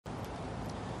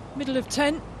Middle of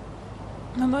 10.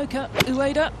 Momoko,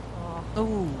 Ueda.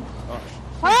 Oh,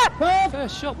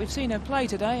 first shot we've seen her play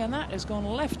today, and that has gone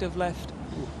left of left.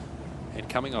 And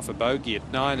coming off a bogey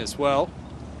at 9 as well.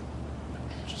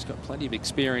 She's got plenty of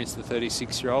experience, the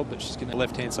 36-year-old, but she's going to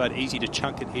left-hand side, easy to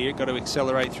chunk it here. Got to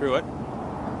accelerate through it.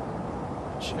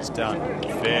 She's done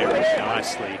very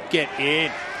nicely. Get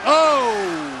in.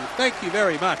 Oh, thank you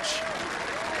very much.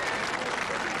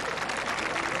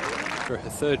 For her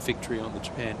third victory on the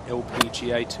Japan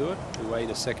LPGA Tour,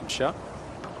 Ueda second shot.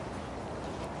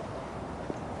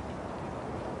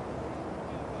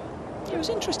 It was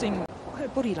interesting what her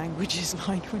body language is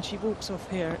like when she walks off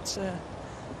here. It's a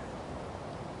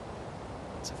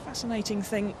fascinating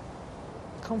thing.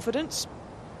 Confidence,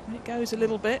 when it goes a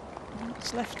little bit,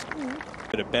 it's left.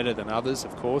 Better than others,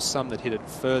 of course. Some that hit it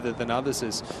further than others,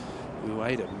 as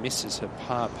Ueda misses her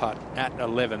par putt at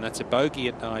 11. That's a bogey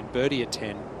at 9, birdie at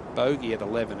 10, bogey at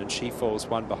 11, and she falls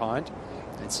one behind.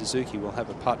 And Suzuki will have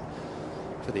a putt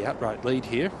for the outright lead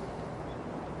here.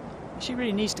 She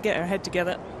really needs to get her head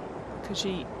together, because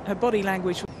her body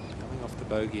language. Coming off the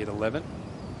bogey at 11.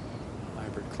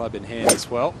 Hybrid club in hand as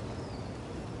well.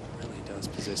 Really does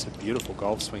possess a beautiful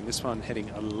golf swing. This one heading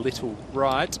a little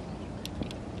right.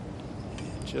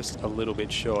 Just a little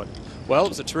bit short. Well, it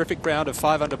was a terrific round of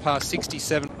 5 under par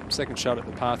 67. Second shot at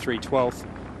the par 3 12th.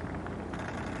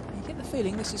 You get the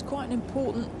feeling this is quite an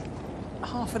important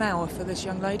half an hour for this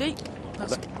young lady.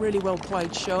 That's a really well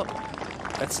played shot.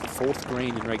 That's the 4th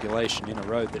green in regulation in a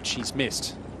row that she's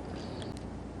missed.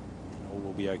 All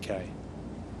will be okay.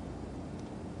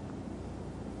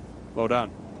 Well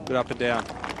done. Good up and down.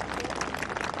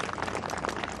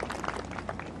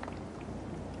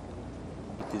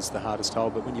 Is the hardest hole,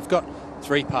 but when you've got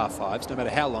 3 par 5s, no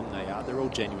matter how long they are, they're all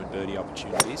genuine birdie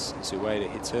opportunities. As Ueda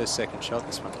hits her second shot,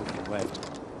 this one hooking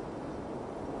left.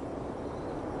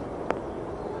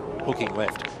 Hooking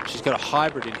left. She's got a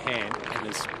hybrid in hand and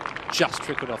has just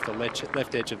trickled off the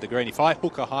left edge of the green. If I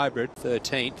hook a hybrid,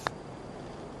 13th,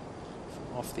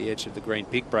 from off the edge of the green,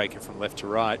 big breaker from left to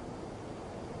right.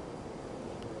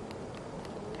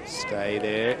 Stay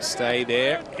there, stay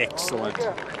there. Excellent.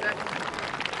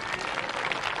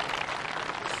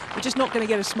 We're just not going to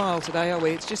get a smile today, are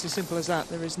we? It's just as simple as that.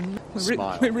 There is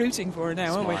we're rooting for her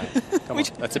now, aren't we? Come on,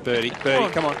 that's a birdie. Birdie,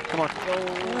 come on, come on.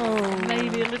 Oh,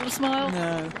 maybe a little smile?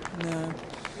 No, no.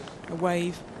 A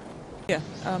wave. Yeah,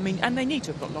 I mean, and they need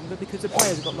to have got longer because the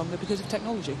players have got longer because of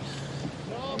technology.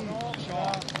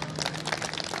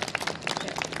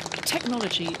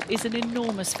 Technology is an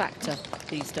enormous factor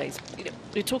these days. You know,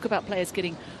 we talk about players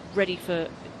getting ready for,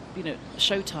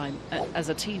 showtime as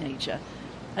a teenager.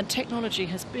 And technology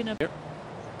has been a...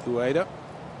 Ueda.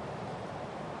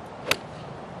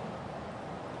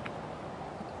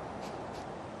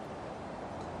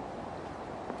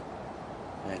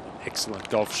 And an excellent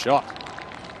golf shot.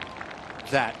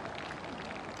 That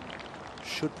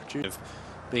should produce...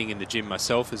 Being in the gym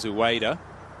myself as Ueda.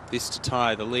 This to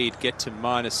tie the lead, get to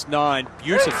 -9.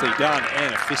 Beautifully done,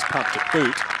 and a fist pump to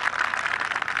boot.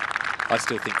 I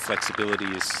still think flexibility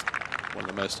is one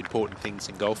of the most important things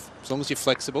in golf. As long as you're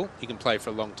flexible, you can play for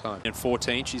a long time. And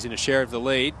 14, she's in a share of the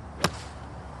lead.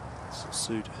 This will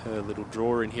suit her little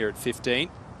draw in here at 15.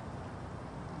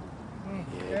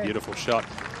 Yeah, beautiful shot.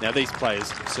 Now these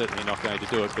players are certainly not going to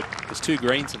do it, but there's 2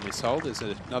 greens in this hole. There's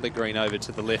another green over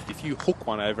to the left. If you hook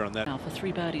one over on that... Now for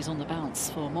 3 birdies on the bounce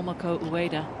for Momoko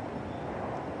Ueda.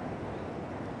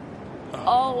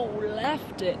 Oh,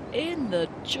 left it in the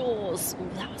jaws. Oh,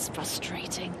 that was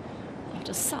frustrating.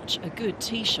 After such a good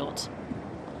tee shot.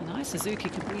 And now Suzuki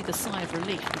can breathe a sigh of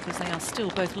relief because they are still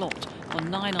both locked on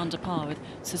 9 under par with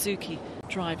Suzuki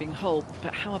driving hole.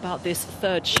 But how about this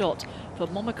third shot for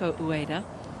Momoko Ueda?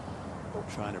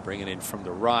 Trying to bring it in from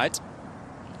the right.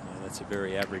 That's a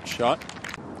very average shot.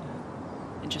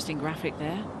 Interesting graphic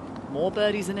there. More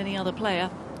birdies than any other player.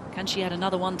 Can she add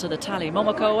another one to the tally?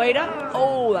 Momoko Ueda.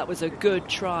 Oh, that was a good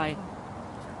try.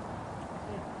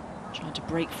 Trying to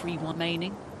break free one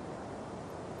remaining.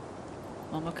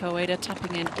 Momoko Ueda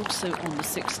tapping in also on the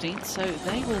 16th, so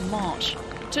they will march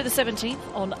to the 17th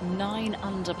on 9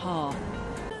 under par.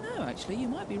 I don't know, actually, you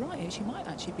might be right here. She might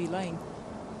actually be laying,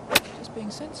 just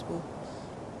being sensible.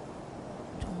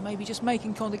 Or maybe just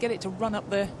making contact to get it to run up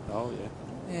there. Oh,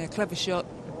 yeah. Yeah, clever shot.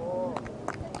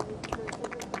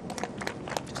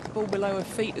 Just the ball below her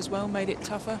feet as well made it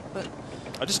tougher, but...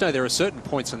 I just know there are certain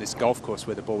points on this golf course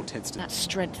where the ball tends to... That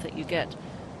strength that you get.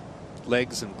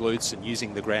 Legs and glutes and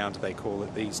using the ground, they call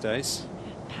it these days.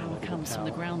 Power comes from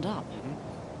the ground up.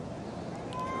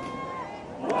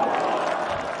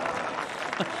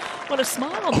 What a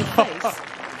smile on the face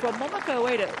from Momoko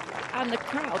Ueda, and the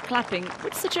crowd clapping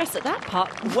would suggest that that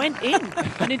putt went in,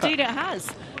 and indeed it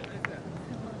has.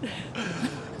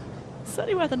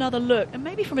 Certainly worth another look, and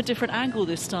maybe from a different angle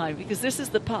this time, because this is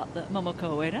the putt that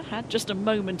Momoko Ueda had just a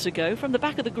moment ago from the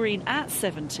back of the green at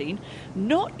 17.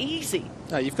 Not easy.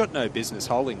 No, you've got no business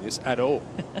holding this at all.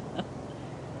 And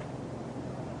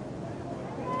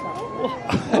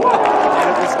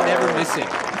it was never missing.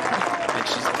 And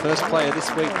she's the first player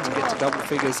this week to get to double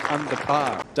figures under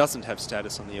par. Doesn't have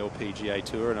status on the LPGA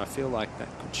Tour, and I feel like that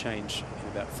could change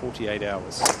in about 48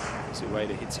 hours. As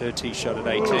Ueda hits her tee shot at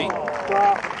 18.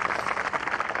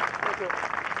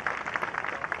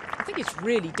 I think it's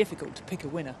really difficult to pick a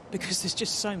winner because there's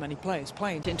just so many players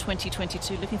playing. In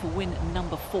 2022, looking for win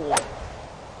number 4.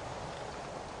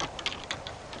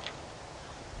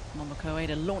 Momoko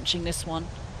Ueda launching this one.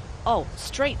 Oh,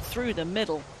 straight through the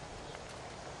middle.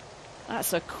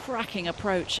 That's a cracking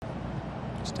approach.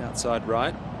 Just outside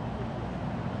right.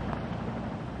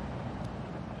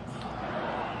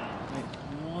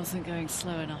 Wasn't going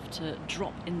slow enough to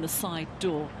drop in the side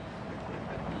door.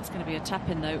 That's going to be a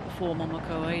tap-in, though, for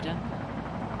Momoko Ueda.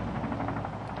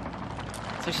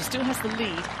 So she still has the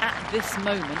lead at this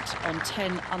moment on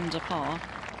 10 under par.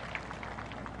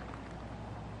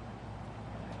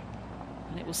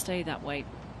 And it will stay that way.